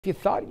If you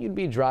thought you'd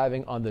be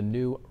driving on the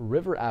new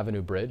River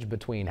Avenue Bridge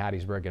between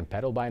Hattiesburg and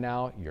Petal by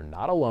now, you're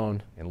not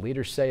alone, and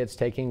leaders say it's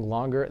taking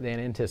longer than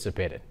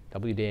anticipated.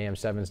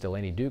 WDAM7's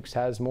Delaney Dukes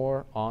has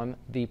more on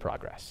the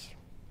progress.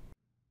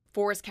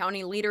 Forrest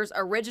County leaders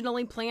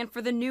originally planned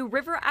for the new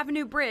River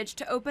Avenue Bridge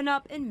to open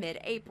up in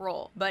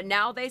mid-April, but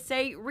now they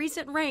say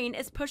recent rain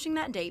is pushing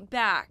that date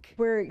back.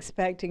 We're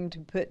expecting to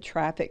put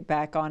traffic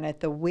back on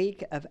it the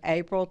week of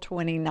April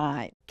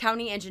 29th.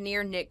 County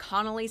engineer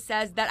Connolly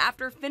says that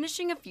after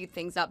finishing a few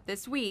things up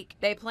this week,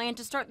 they plan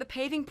to start the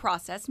paving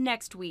process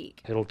next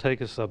week. It'll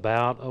take us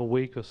about a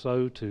week or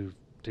so to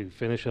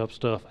finish up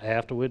stuff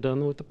after we're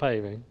done with the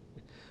paving,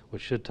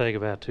 which should take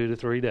about 2 to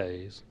 3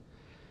 days.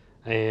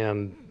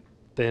 And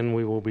then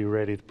we will be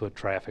ready to put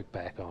traffic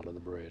back onto the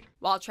bridge.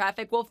 While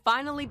traffic will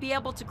finally be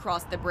able to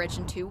cross the bridge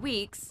in 2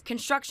 weeks,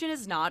 construction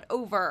is not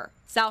over.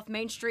 South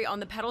Main Street on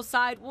the Petal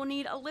side will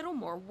need a little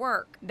more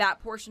work. That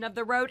portion of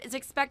the road is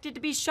expected to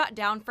be shut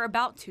down for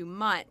about 2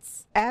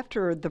 months.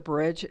 After the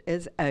bridge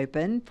is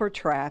open for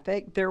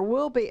traffic, there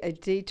will be a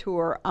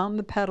detour on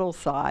the Petal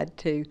side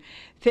to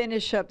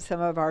finish up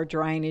some of our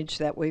drainage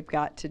that we've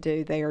got to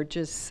do there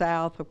just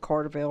south of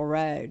Carterville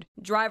Road.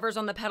 Drivers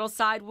on the Petal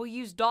side will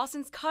use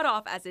Dawson's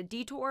Cutoff as a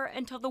detour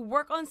until the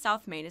work on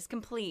South Main is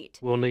complete.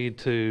 We'll need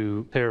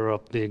to tear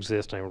up the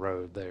existing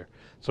road there,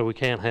 so we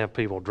can't have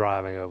people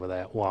driving over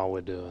that while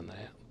we're doing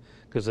that,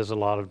 because there's a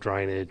lot of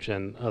drainage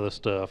and other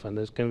stuff, and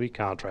there's going to be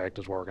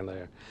contractors working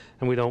there,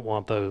 and we don't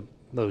want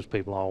those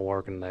people all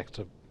working next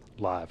to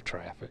live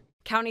traffic.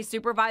 County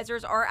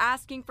supervisors are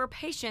asking for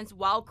patience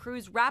while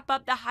crews wrap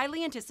up the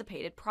highly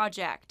anticipated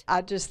project.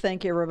 I just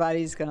think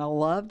everybody's going to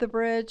love the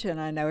bridge,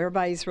 and I know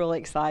everybody's really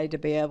excited to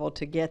be able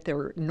to get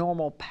their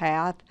normal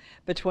path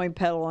between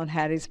Petal and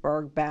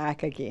Hattiesburg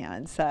back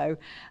again. So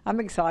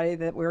I'm excited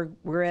that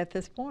we're at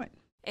this point.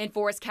 In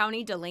Forrest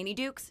County, Delaney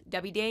Dukes,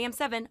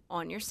 WDAM7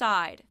 on your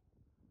side.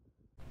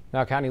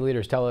 Now, county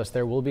leaders tell us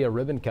there will be a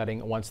ribbon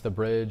cutting once the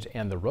bridge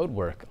and the road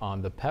work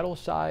on the Petal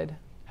side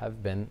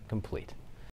have been complete.